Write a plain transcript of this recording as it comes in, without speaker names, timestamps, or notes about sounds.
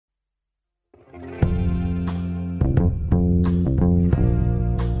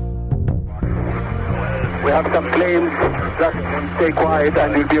We have some planes. Just stay quiet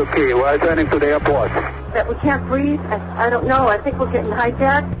and you'll be okay. We're turning to the airport. That we can't breathe? I don't know. I think we're getting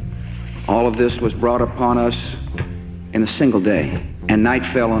hijacked. All of this was brought upon us in a single day, and night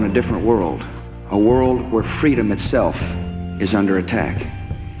fell on a different world, a world where freedom itself is under attack.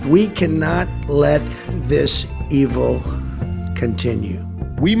 We cannot let this evil continue.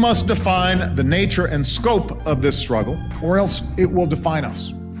 We must define the nature and scope of this struggle, or else it will define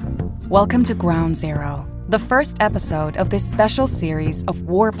us. Welcome to Ground Zero, the first episode of this special series of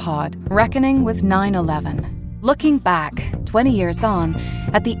War Pod, Reckoning with 9/11. Looking back, 20 years on,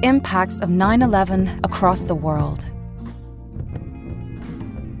 at the impacts of 9/11 across the world.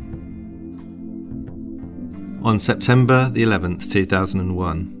 On September the 11th,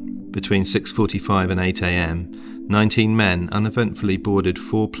 2001, between 6:45 and 8 a.m., 19 men uneventfully boarded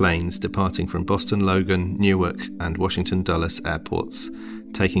 4 planes departing from Boston Logan, Newark and Washington Dulles airports,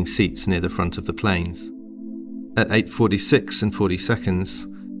 taking seats near the front of the planes. At 8:46 and 40 seconds,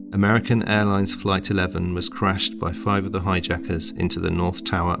 American Airlines Flight 11 was crashed by 5 of the hijackers into the North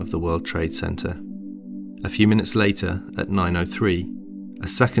Tower of the World Trade Center. A few minutes later, at 9:03, a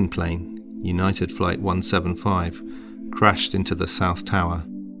second plane, United Flight 175, crashed into the South Tower.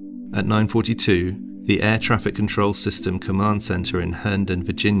 At 9:42, the Air Traffic Control System Command Center in Herndon,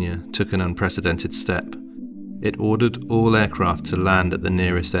 Virginia, took an unprecedented step. It ordered all aircraft to land at the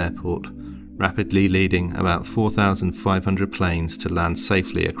nearest airport, rapidly leading about 4,500 planes to land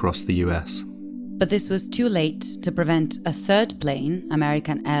safely across the US. But this was too late to prevent a third plane,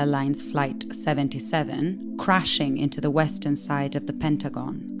 American Airlines Flight 77, crashing into the western side of the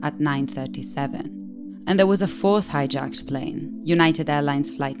Pentagon at 9:37. And there was a fourth hijacked plane, United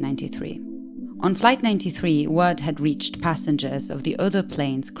Airlines Flight 93. On Flight 93, word had reached passengers of the other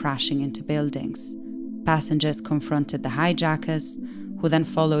planes crashing into buildings. Passengers confronted the hijackers, who then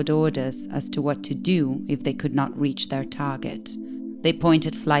followed orders as to what to do if they could not reach their target. They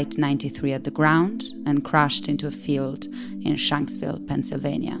pointed Flight 93 at the ground and crashed into a field in Shanksville,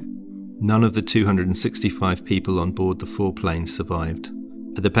 Pennsylvania. None of the 265 people on board the 4 planes survived.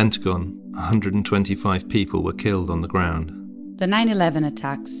 At the Pentagon, 125 people were killed on the ground. The 9/11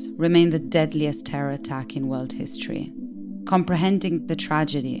 attacks remain the deadliest terror attack in world history. Comprehending the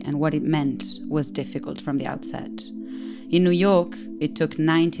tragedy and what it meant was difficult from the outset. In New York, it took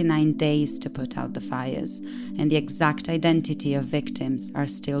 99 days to put out the fires, and the exact identity of victims are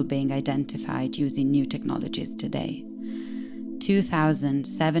still being identified using new technologies today.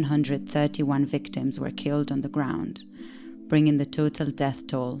 2,731 victims were killed on the ground, bringing the total death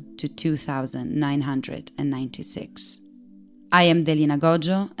toll to 2,996. I am Delina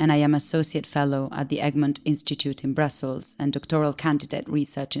Goggio, and I am Associate Fellow at the Egmont Institute in Brussels and Doctoral Candidate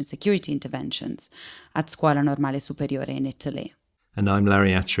Research in Security Interventions at Scuola Normale Superiore in Italy. And I'm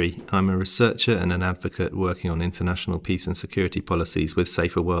Larry Attry. I'm a researcher and an advocate working on international peace and security policies with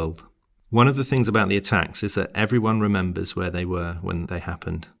Safer World. One of the things about the attacks is that everyone remembers where they were when they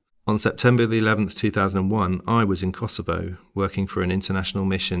happened. On September the 11th, 2001, I was in Kosovo, working for an international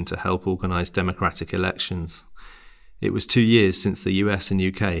mission to help organise democratic elections. It was 2 years since the US and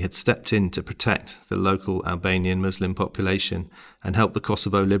UK had stepped in to protect the local Albanian Muslim population and help the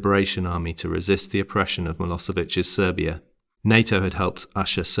Kosovo Liberation Army to resist the oppression of Milosevic's Serbia. NATO had helped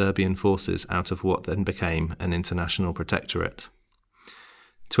usher Serbian forces out of what then became an international protectorate.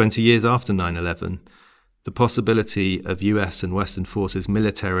 20 years after 9/11, the possibility of US and Western forces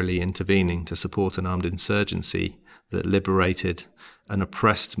militarily intervening to support an armed insurgency that liberated an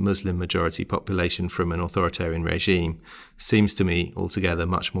oppressed Muslim-majority population from an authoritarian regime seems to me altogether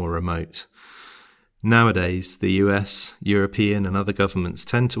much more remote. Nowadays, the US, European and other governments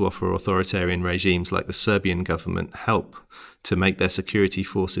tend to offer authoritarian regimes like the Serbian government help to make their security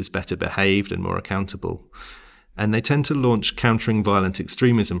forces better behaved and more accountable. And they tend to launch countering violent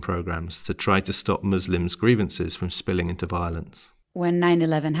extremism programs to try to stop Muslims' grievances from spilling into violence. When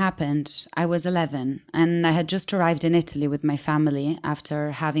 9/11 happened, I was 11, and I had just arrived in Italy with my family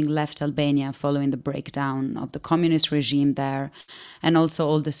after having left Albania following the breakdown of the communist regime there, and also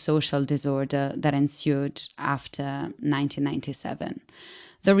all the social disorder that ensued after 1997.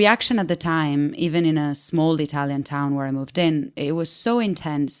 The reaction at the time, even in a small Italian town where I moved in, it was so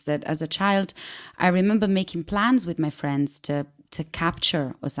intense that as a child, I remember making plans with my friends to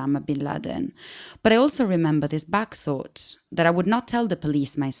capture Osama bin Laden. But I also remember this back thought that I would not tell the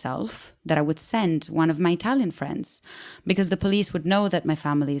police myself, that I would send one of my Italian friends, because the police would know that my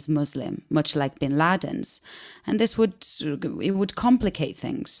family is Muslim, much like bin Laden's, and it would complicate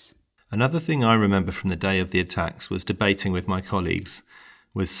things. Another thing I remember from the day of the attacks was debating with my colleagues,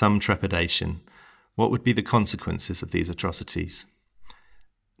 with some trepidation, what would be the consequences of these atrocities.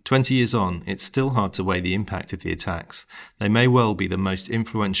 20 years on, it's still hard to weigh the impact of the attacks. They may well be the most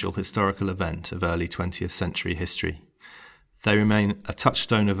influential historical event of early 20th century history. They remain a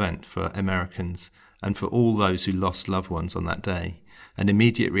touchstone event for Americans and for all those who lost loved ones on that day, and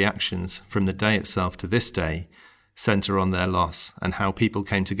immediate reactions from the day itself to this day centre on their loss and how people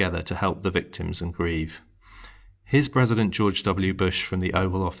came together to help the victims and grieve. Here's President George W. Bush from the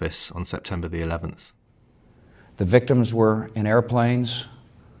Oval Office on September the 11th. The victims were in airplanes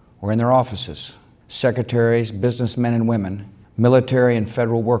or in their offices. Secretaries, businessmen and women, military and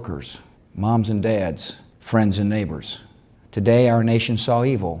federal workers, moms and dads, friends and neighbors. Today our nation saw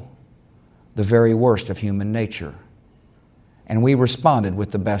evil, the very worst of human nature. And we responded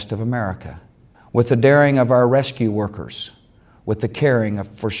with the best of America, with the daring of our rescue workers, with the caring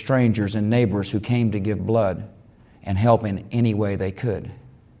for strangers and neighbors who came to give blood and help in any way they could.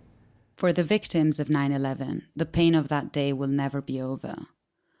 For the victims of 9/11, the pain of that day will never be over.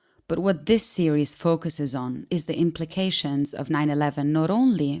 But what this series focuses on is the implications of 9/11 not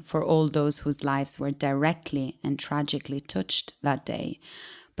only for all those whose lives were directly and tragically touched that day,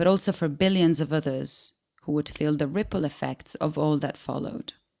 but also for billions of others who would feel the ripple effects of all that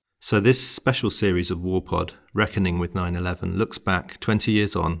followed. So this special series of WarPod, Reckoning with 9/11, looks back 20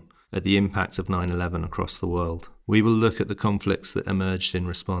 years on at the impact of 9/11 across the world. We will look at the conflicts that emerged in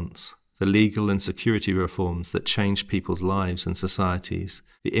response, the legal and security reforms that changed people's lives and societies,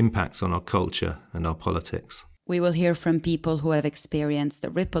 the impacts on our culture and our politics. We will hear from people who have experienced the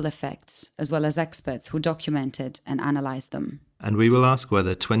ripple effects, as well as experts who documented and analysed them. And we will ask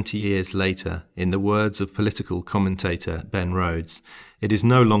whether 20 years later, in the words of political commentator Ben Rhodes, it is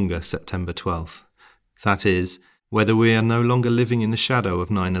no longer September 12th. That is, whether we are no longer living in the shadow of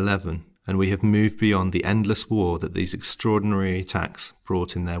 9/11 and we have moved beyond the endless war that these extraordinary attacks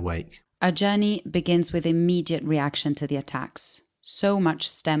brought in their wake. Our journey begins with immediate reaction to the attacks. So much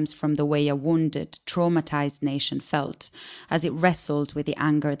stems from the way a wounded, traumatized nation felt as it wrestled with the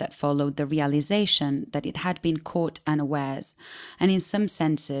anger that followed the realization that it had been caught unawares, and in some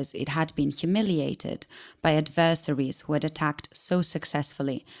senses it had been humiliated by adversaries who had attacked so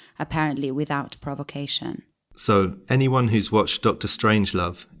successfully, apparently without provocation. So anyone who's watched Dr.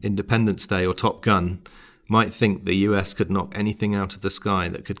 Strangelove, Independence Day or Top Gun might think the US could knock anything out of the sky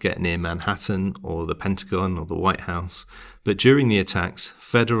that could get near Manhattan or the Pentagon or the White House. But during the attacks,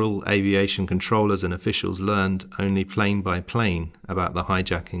 federal aviation controllers and officials learned only plane by plane about the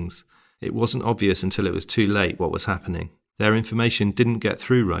hijackings. It wasn't obvious until it was too late what was happening. Their information didn't get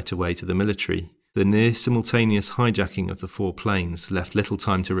through right away to the military. The near-simultaneous hijacking of the 4 planes left little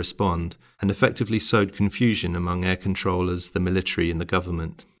time to respond and effectively sowed confusion among air controllers, the military and the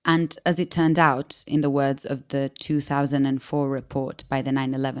government. And as it turned out, in the words of the 2004 report by the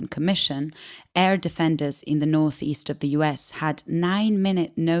 9/11 Commission, air defenders in the northeast of the US had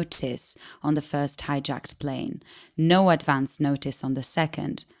 9-minute notice on the first hijacked plane, no advance notice on the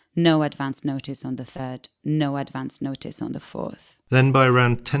second, no advance notice on the third, no advance notice on the fourth. Then by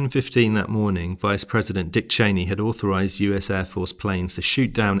around 10:15 that morning, Vice President Dick Cheney had authorized US Air Force planes to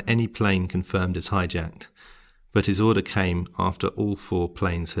shoot down any plane confirmed as hijacked. But his order came after all 4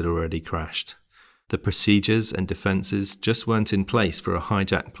 planes had already crashed. The procedures and defences just weren't in place for a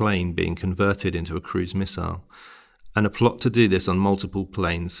hijacked plane being converted into a cruise missile, and a plot to do this on multiple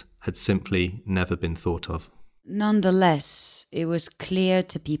planes had simply never been thought of. Nonetheless, it was clear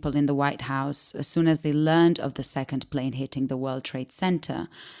to people in the White House, as soon as they learned of the second plane hitting the World Trade Center,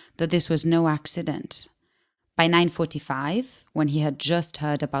 that this was no accident. By 9:45, when he had just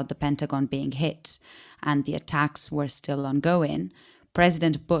heard about the Pentagon being hit and the attacks were still ongoing,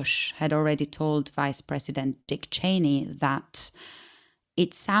 President Bush had already told Vice President Dick Cheney that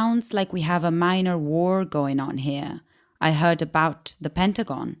it sounds like we have a minor war going on here. I heard about the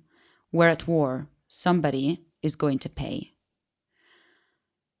Pentagon. We're at war. Somebody is going to pay.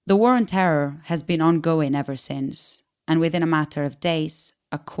 The war on terror has been ongoing ever since, and within a matter of days,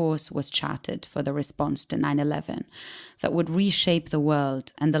 a course was charted for the response to 9/11 that would reshape the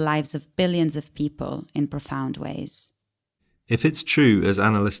world and the lives of billions of people in profound ways. If it's true, as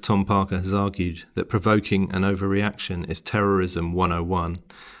analyst Tom Parker has argued, that provoking an overreaction is terrorism 101,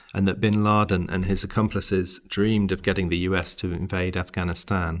 and that bin Laden and his accomplices dreamed of getting the US to invade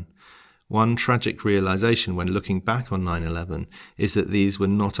Afghanistan, one tragic realization when looking back on 9/11 is that these were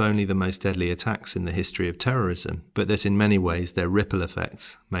not only the most deadly attacks in the history of terrorism, but that in many ways their ripple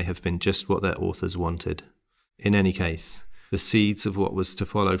effects may have been just what their authors wanted. In any case, the seeds of what was to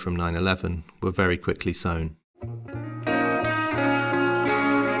follow from 9/11 were very quickly sown.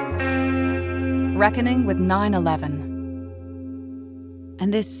 Reckoning with 9/11.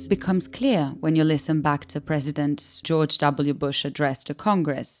 And this becomes clear when you listen back to President George W. Bush's address to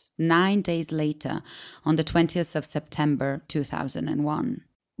Congress 9 days later, on the 20th of September 2001.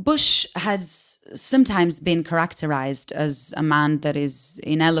 Bush has sometimes been characterized as a man that is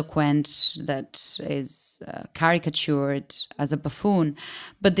ineloquent, that is caricatured as a buffoon.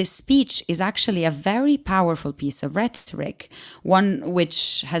 But this speech is actually a very powerful piece of rhetoric, one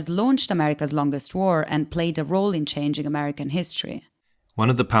which has launched America's longest war and played a role in changing American history. One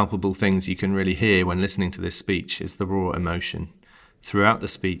of the palpable things you can really hear when listening to this speech is the raw emotion. Throughout the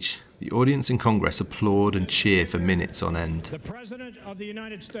speech, the audience in Congress applaud and cheer for minutes on end. The President of the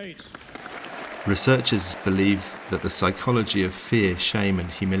United States. Researchers believe that the psychology of fear, shame and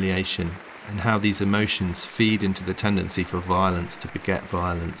humiliation, and how these emotions feed into the tendency for violence to beget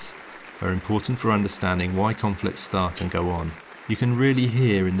violence, are important for understanding why conflicts start and go on. You can really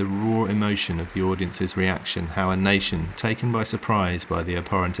hear in the raw emotion of the audience's reaction how a nation, taken by surprise by the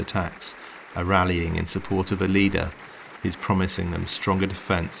abhorrent attacks, are rallying in support of a leader who's promising them stronger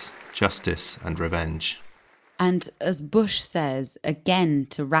defence, justice and revenge. And as Bush says, again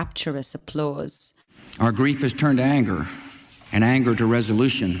to rapturous applause, our grief has turned to anger, and anger to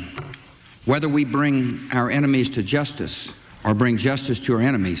resolution. Whether we bring our enemies to justice or bring justice to our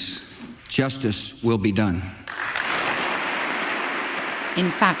enemies, justice will be done. In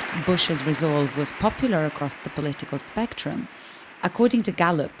fact, Bush's resolve was popular across the political spectrum. According to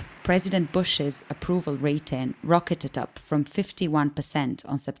Gallup, President Bush's approval rating rocketed up from 51%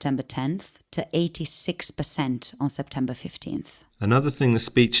 on September 10th to 86% on September 15th. Another thing the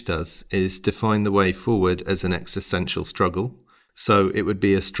speech does is define the way forward as an existential struggle. So it would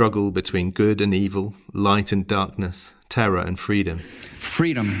be a struggle between good and evil, light and darkness, terror and freedom.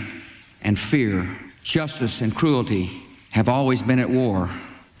 Freedom and fear, justice and cruelty have always been at war,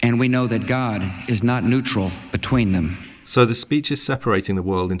 and we know that God is not neutral between them. So the speech is separating the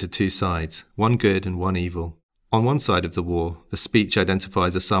world into two sides, one good and one evil. On one side of the war, the speech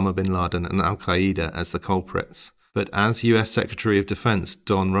identifies Osama bin Laden and Al-Qaeda as the culprits. But as US Secretary of Defense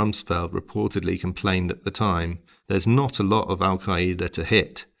Don Rumsfeld reportedly complained at the time, there's not a lot of Al-Qaeda to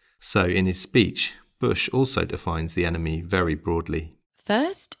hit. So in his speech, Bush also defines the enemy very broadly.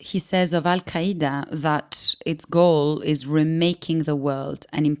 First, he says of Al-Qaeda that its goal is remaking the world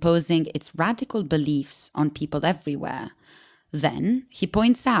and imposing its radical beliefs on people everywhere. Then, he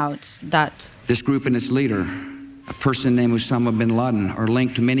points out that this group and its leader, a person named Osama bin Laden, are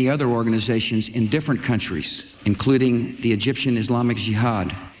linked to many other organizations in different countries, including the Egyptian Islamic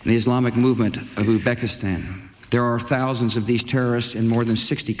Jihad and the Islamic Movement of Uzbekistan. There are thousands of these terrorists in more than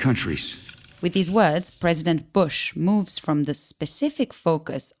 60 countries. With these words, President Bush moves from the specific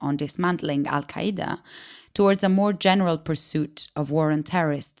focus on dismantling Al-Qaeda towards a more general pursuit of war on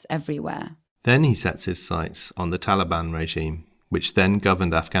terrorists everywhere. Then he sets his sights on the Taliban regime, which then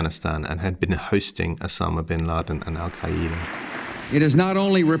governed Afghanistan and had been hosting Osama bin Laden and Al-Qaeda. It is not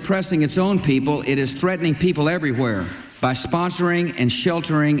only repressing its own people, it is threatening people everywhere by sponsoring and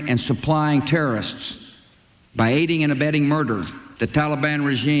sheltering and supplying terrorists. By aiding and abetting murder, the Taliban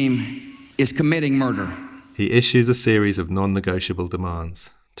regime is committing murder. He issues a series of non-negotiable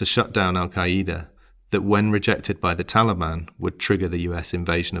demands to shut down Al-Qaeda that, when rejected by the Taliban, would trigger the US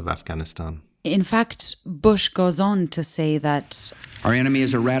invasion of Afghanistan. In fact, Bush goes on to say that our enemy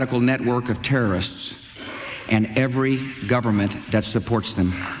is a radical network of terrorists and every government that supports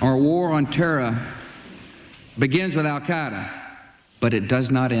them. Our war on terror begins with Al-Qaeda, but it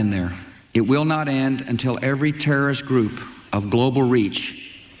does not end there. It will not end until every terrorist group of global reach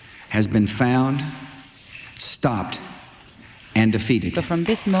has been found, stopped, and defeated. So from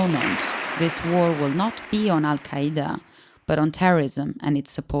this moment, this war will not be on Al-Qaeda, but on terrorism and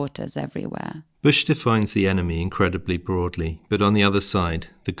its supporters everywhere. Bush defines the enemy incredibly broadly, but on the other side,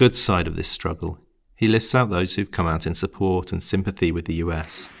 the good side of this struggle, he lists out those who've come out in support and sympathy with the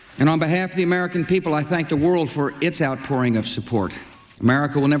US. And on behalf of the American people, I thank the world for its outpouring of support.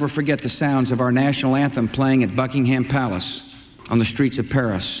 America will never forget the sounds of our national anthem playing at Buckingham Palace, on the streets of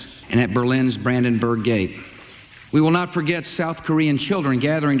Paris, and at Berlin's Brandenburg Gate. We will not forget South Korean children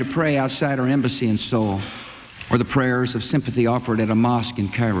gathering to pray outside our embassy in Seoul, or the prayers of sympathy offered at a mosque in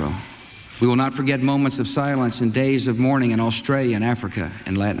Cairo. We will not forget moments of silence and days of mourning in Australia and Africa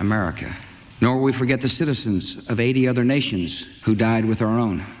and Latin America. Nor will we forget the citizens of 80 other nations who died with our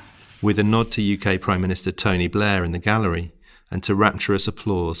own. With a nod to UK Prime Minister Tony Blair in the gallery, and to rapturous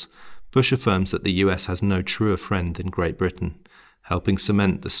applause, Bush affirms that the US has no truer friend than Great Britain, helping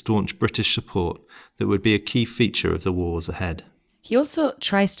cement the staunch British support that would be a key feature of the wars ahead. He also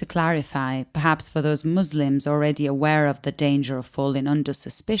tries to clarify, perhaps for those Muslims already aware of the danger of falling under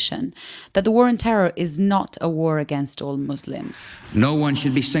suspicion, that the war on terror is not a war against all Muslims. No one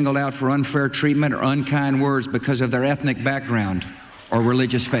should be singled out for unfair treatment or unkind words because of their ethnic background or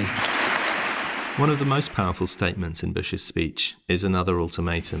religious faith. One of the most powerful statements in Bush's speech is another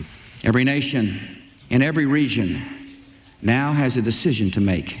ultimatum. Every nation in every region now has a decision to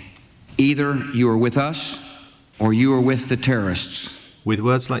make. Either you are with us or you are with the terrorists. With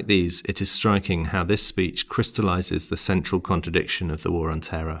words like these, it is striking how this speech crystallizes the central contradiction of the war on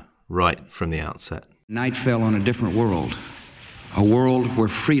terror, right from the outset. Night fell on a different world, a world where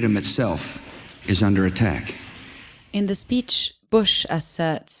freedom itself is under attack. In the speech, Bush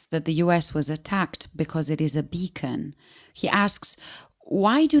asserts that the US was attacked because it is a beacon. He asks,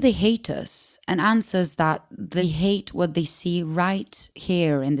 why do they hate us? And answers that they hate what they see right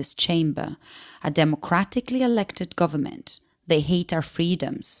here in this chamber, a democratically elected government. They hate our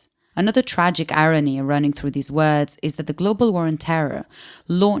freedoms. Another tragic irony running through these words is that the global war on terror,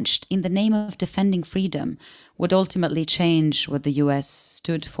 launched in the name of defending freedom, would ultimately change what the US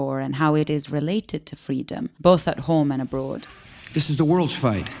stood for and how it is related to freedom, both at home and abroad. This is the world's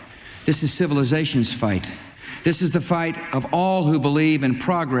fight. This is civilization's fight. This is the fight of all who believe in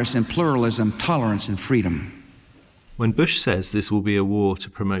progress and pluralism, tolerance and freedom. When Bush says this will be a war to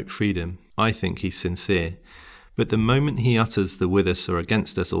promote freedom, I think he's sincere. But the moment he utters the with us or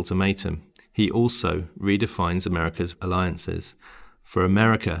against us ultimatum, he also redefines America's alliances. For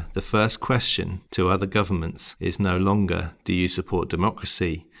America, the first question to other governments is no longer, do you support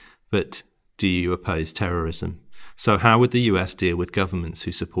democracy, but do you oppose terrorism? So how would the US deal with governments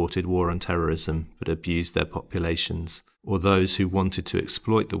who supported war on terrorism but abused their populations, or those who wanted to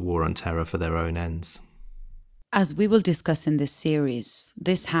exploit the war on terror for their own ends? As we will discuss in this series,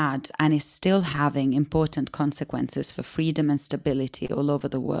 this had and is still having important consequences for freedom and stability all over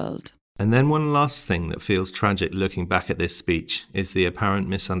the world. And then one last thing that feels tragic looking back at this speech is the apparent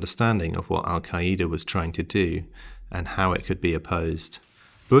misunderstanding of what Al-Qaeda was trying to do and how it could be opposed.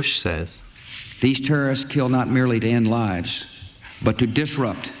 Bush says, these terrorists kill not merely to end lives, but to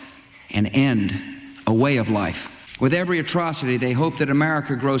disrupt and end a way of life. With every atrocity, they hope that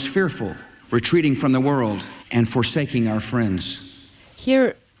America grows fearful, retreating from the world and forsaking our friends.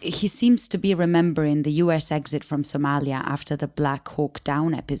 Here, he seems to be remembering the US exit from Somalia after the Black Hawk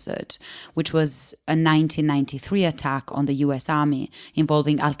Down episode, which was a 1993 attack on the US Army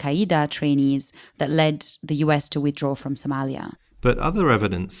involving Al-Qaeda trainees that led the US to withdraw from Somalia. But other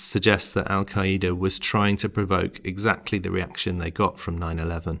evidence suggests that Al-Qaeda was trying to provoke exactly the reaction they got from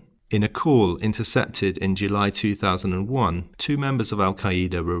 9/11. In a call intercepted in July 2001, two members of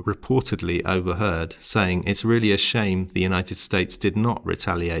Al-Qaeda were reportedly overheard saying it's really a shame the United States did not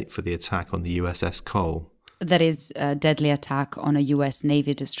retaliate for the attack on the USS Cole. That is a deadly attack on a US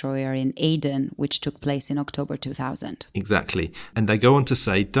Navy destroyer in Aden, which took place in October 2000. Exactly. And they go on to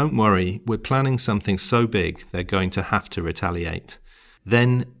say, don't worry, we're planning something so big they're going to have to retaliate.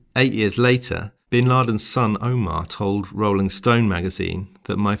 Then, 8 years later, Bin Laden's son Omar told Rolling Stone magazine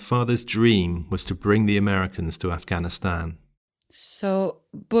that my father's dream was to bring the Americans to Afghanistan. So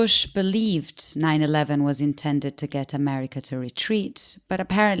Bush believed 9/11 was intended to get America to retreat, but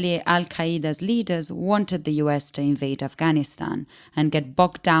apparently Al-Qaeda's leaders wanted the US to invade Afghanistan and get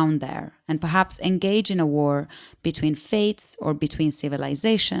bogged down there and perhaps engage in a war between faiths or between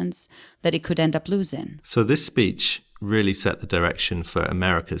civilizations that it could end up losing. So this speech really set the direction for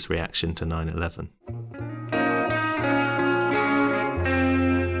America's reaction to 9/11.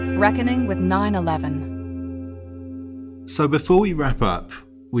 Reckoning with 9/11. So before we wrap up,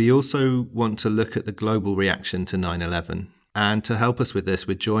 we also want to look at the global reaction to 9/11. And to help us with this,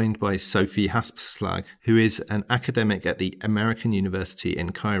 we're joined by Sophie Haspslag, who is an academic at the American University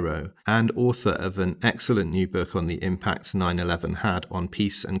in Cairo and author of an excellent new book on the impact 9/11 had on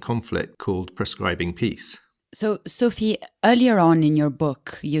peace and conflict called Prescribing Peace. So, Sophie, earlier on in your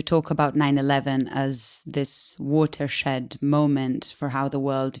book, you talk about 9/11 as this watershed moment for how the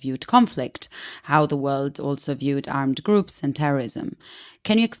world viewed conflict, how the world also viewed armed groups and terrorism.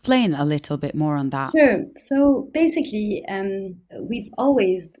 Can you explain a little bit more on that? Sure. So basically, we've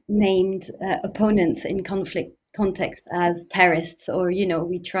always named opponents in conflict context as terrorists, or,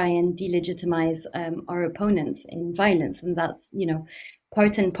 we try and delegitimize our opponents in violence. And that's,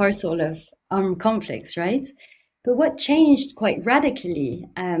 part and parcel of armed conflicts, right? But what changed quite radically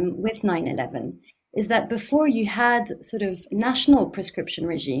with 9/11 is that before you had sort of national prescription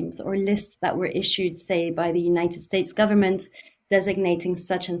regimes or lists that were issued, say, by the United States government designating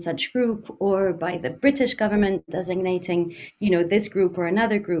such and such group, or by the British government designating, this group or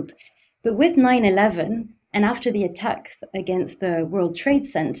another group. But with 9/11, And after the attacks against the World Trade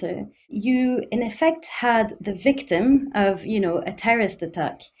Center, you in effect had the victim of, a terrorist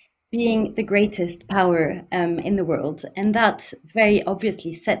attack being the greatest power in the world. And that very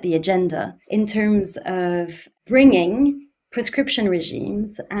obviously set the agenda in terms of bringing prescription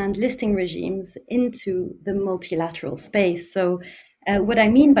regimes and listing regimes into the multilateral space. So what I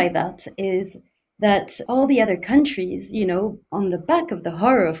mean by that is that all the other countries, on the back of the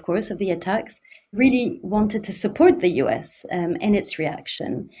horror, of course, of the attacks, really wanted to support the US in its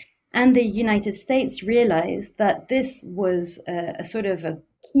reaction. And the United States realized that this was a sort of a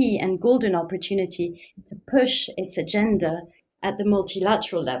key and golden opportunity to push its agenda at the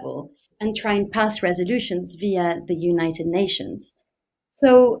multilateral level and try and pass resolutions via the United Nations.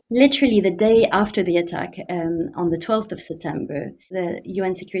 So literally the day after the attack, on the 12th of September, the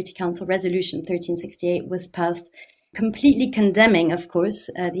UN Security Council Resolution 1368 was passed, completely condemning, of course,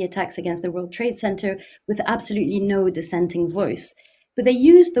 the attacks against the World Trade Center with absolutely no dissenting voice. But they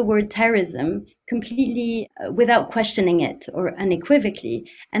used the word terrorism completely without questioning it or unequivocally.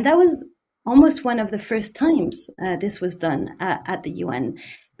 And that was almost one of the first times this was done at the UN.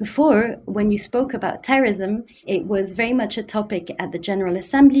 Before, when you spoke about terrorism, it was very much a topic at the General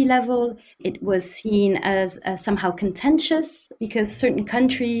Assembly level. It was seen as somehow contentious because certain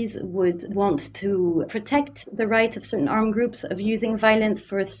countries would want to protect the right of certain armed groups of using violence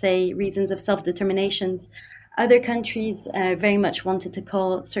for, say, reasons of self-determination. Other countries very much wanted to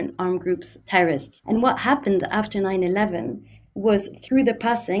call certain armed groups terrorists. And what happened after 9/11 was through the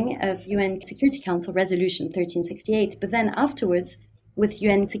passing of UN Security Council Resolution 1368, but then afterwards, with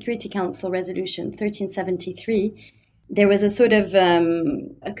UN Security Council Resolution 1373, there was a sort of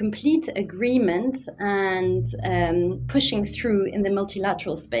a complete agreement and pushing through in the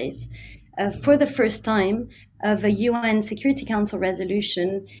multilateral space for the first time of a UN Security Council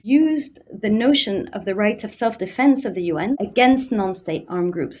resolution used the notion of the right of self-defense of the UN against non-state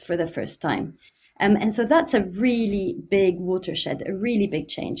armed groups for the first time. And so that's a really big watershed, a really big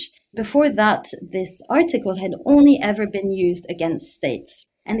change. Before that, this article had only ever been used against states.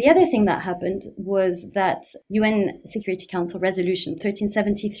 And the other thing that happened was that UN Security Council Resolution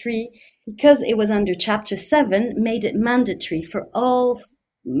 1373, because it was under Chapter 7, made it mandatory for all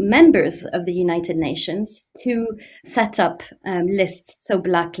members of the United Nations to set up lists, so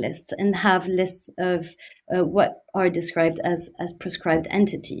blacklists, and have lists of what are described as proscribed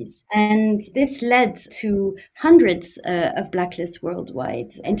entities. And this led to hundreds of blacklists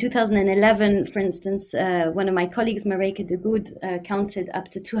worldwide. In 2011, for instance, one of my colleagues, Marijke de Goed, counted up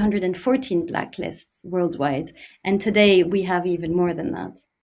to 214 blacklists worldwide. And today we have even more than that.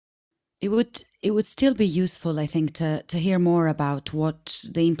 It would still be useful, I think, to hear more about what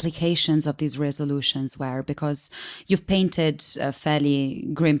the implications of these resolutions were, because you've painted a fairly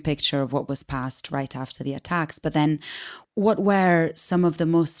grim picture of what was passed right after the attacks. But then what were some of the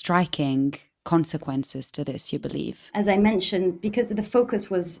most striking consequences to this, you believe? As I mentioned, because the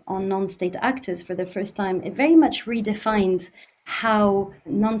focus was on non-state actors for the first time, it very much redefined how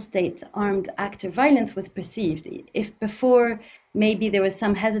non-state armed actor violence was perceived. If before maybe there was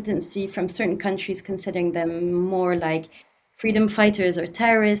some hesitancy from certain countries considering them more like freedom fighters or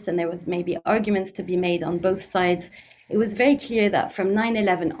terrorists, and there was maybe arguments to be made on both sides, it was very clear that from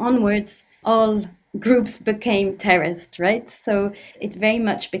 9/11 onwards, all groups became terrorists, right? So it very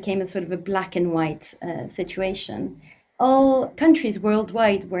much became a sort of a black and white situation. All countries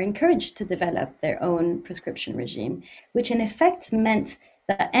worldwide were encouraged to develop their own prescription regime, which in effect meant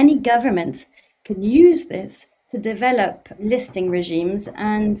that any government could use this to develop listing regimes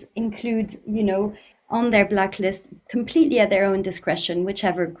and include, on their blacklist, completely at their own discretion,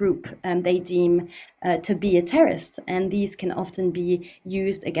 whichever group they deem to be a terrorist. And these can often be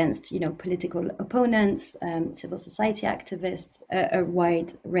used against, political opponents, civil society activists, a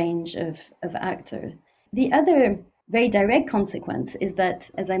wide range of actors. The other very direct consequence is that,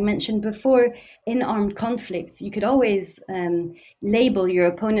 as I mentioned before, in armed conflicts, you could always label your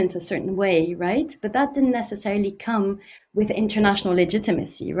opponent a certain way, right? But that didn't necessarily come with international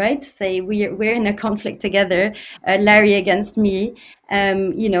legitimacy, right? Say we're in a conflict together, Larry against me.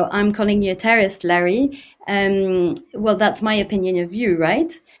 I'm calling you a terrorist, Larry. Well, that's my opinion of you,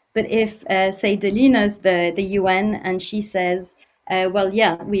 right? But if, say, Delina's the UN and she says, well,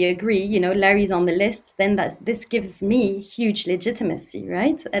 yeah, we agree, Larry's on the list, then this gives me huge legitimacy,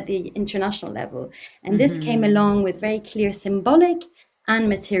 right, at the international level. And this came along with very clear symbolic and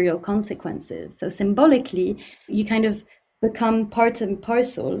material consequences. So symbolically, you kind of become part and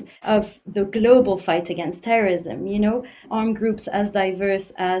parcel of the global fight against terrorism. Armed groups as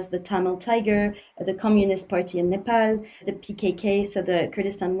diverse as the Tamil Tiger, the Communist Party in Nepal, the PKK, so the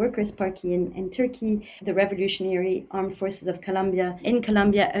Kurdistan Workers' Party in Turkey, the Revolutionary Armed Forces of Colombia in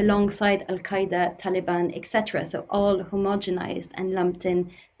Colombia, alongside Al-Qaeda, Taliban, etc. So all homogenized and lumped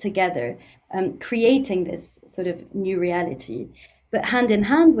in together, creating this sort of new reality. But hand in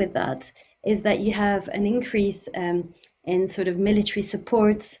hand with that is that you have an increase in sort of military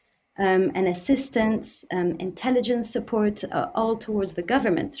support and assistance, intelligence support, all towards the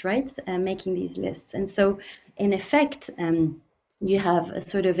governments, right, making these lists. And so, in effect, you have a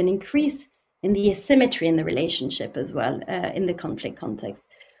sort of an increase in the asymmetry in the relationship as well, in the conflict context,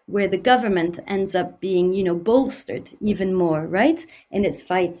 where the government ends up being, bolstered even more, right, in its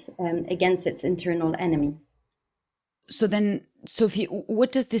fight against its internal enemy. So then, Sophie,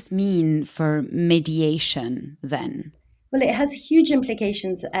 what does this mean for mediation then? Well, it has huge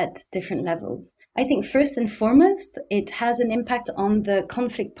implications at different levels. I think first and foremost, it has an impact on the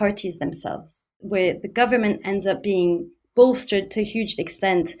conflict parties themselves, where the government ends up being bolstered to a huge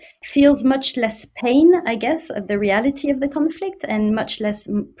extent, feels much less pain, I guess, of the reality of the conflict, and much less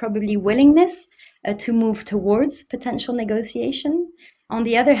probably willingness to move towards potential negotiation. On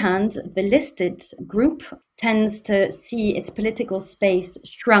the other hand, the listed group tends to see its political space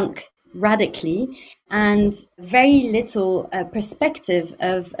shrunk radically, and very little perspective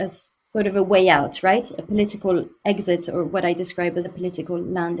of a sort of a way out, right? A political exit, or what I describe as a political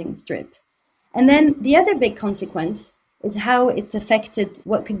landing strip. And then the other big consequence is how it's affected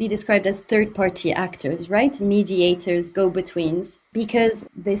what could be described as third-party actors, right? Mediators, go-betweens, because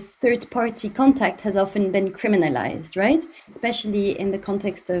this third-party contact has often been criminalized, right? Especially in the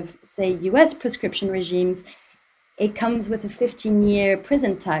context of, say, US prescription regimes. It comes with a 15-year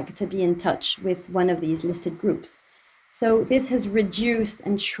prison tag to be in touch with one of these listed groups. So this has reduced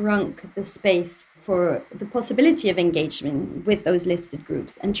and shrunk the space for the possibility of engagement with those listed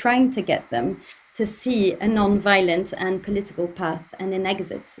groups and trying to get them to see a non-violent and political path and an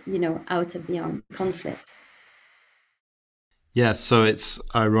exit, out of the armed conflict. Yeah, so it's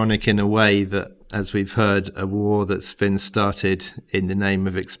ironic in a way that, as we've heard, a war that's been started in the name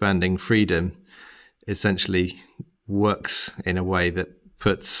of expanding freedom essentially works in a way that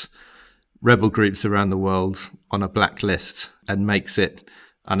puts rebel groups around the world on a blacklist and makes it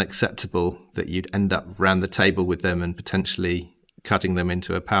unacceptable that you'd end up round the table with them and potentially cutting them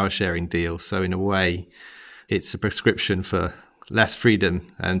into a power sharing deal. So in a way, it's a prescription for less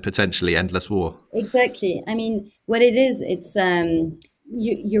freedom and potentially endless war. Exactly. I mean, what it is, it's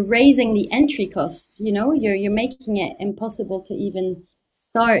you're raising the entry costs, you're making it impossible to even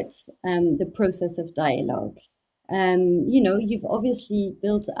start the process of dialogue. You've obviously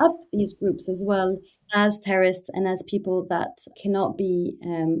built up these groups as well as terrorists and as people that cannot be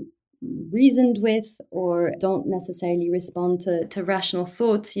reasoned with or don't necessarily respond to rational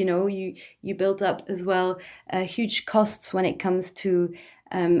thought. You build up as well huge costs when it comes to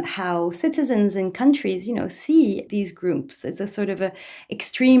how citizens in countries, see these groups. It's a sort of a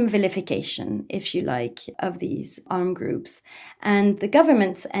extreme vilification, if you like, of these armed groups. And the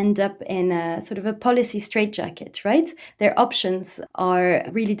governments end up in a sort of a policy straitjacket, right? Their options are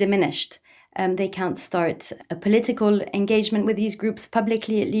really diminished. They can't start a political engagement with these groups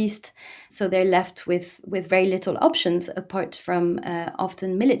publicly, at least. So they're left with very little options apart from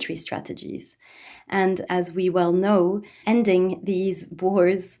often military strategies. And as we well know, ending these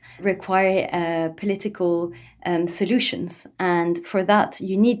wars require political solutions. And for that,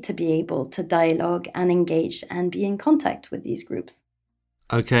 you need to be able to dialogue and engage and be in contact with these groups.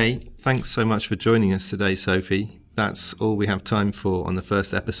 Okay, thanks so much for joining us today, Sophie. That's all we have time for on the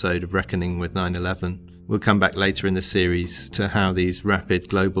first episode of Reckoning with 9/11. We'll come back later in the series to how these rapid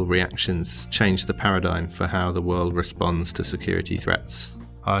global reactions change the paradigm for how the world responds to security threats.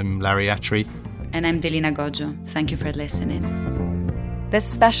 I'm Larry Attry. And I'm Delina Gojo. Thank you for listening. This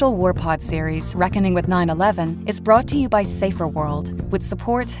special WarPod series, Reckoning with 9/11, is brought to you by Safer World, with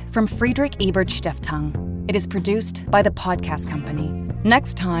support from Friedrich Ebert Stiftung. It is produced by the Podcast Company.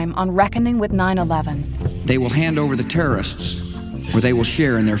 Next time on Reckoning with 9/11. They will hand over the terrorists, or they will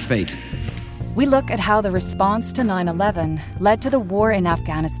share in their fate. We look at how the response to 9/11 led to the war in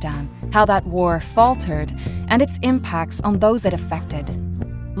Afghanistan, how that war faltered, and its impacts on those it affected.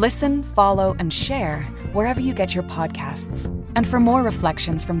 Listen, follow, and share wherever you get your podcasts. And for more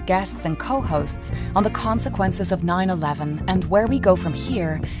reflections from guests and co-hosts on the consequences of 9/11 and where we go from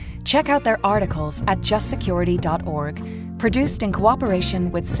here, check out their articles at justsecurity.org, produced in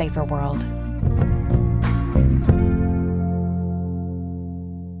cooperation with Safer World.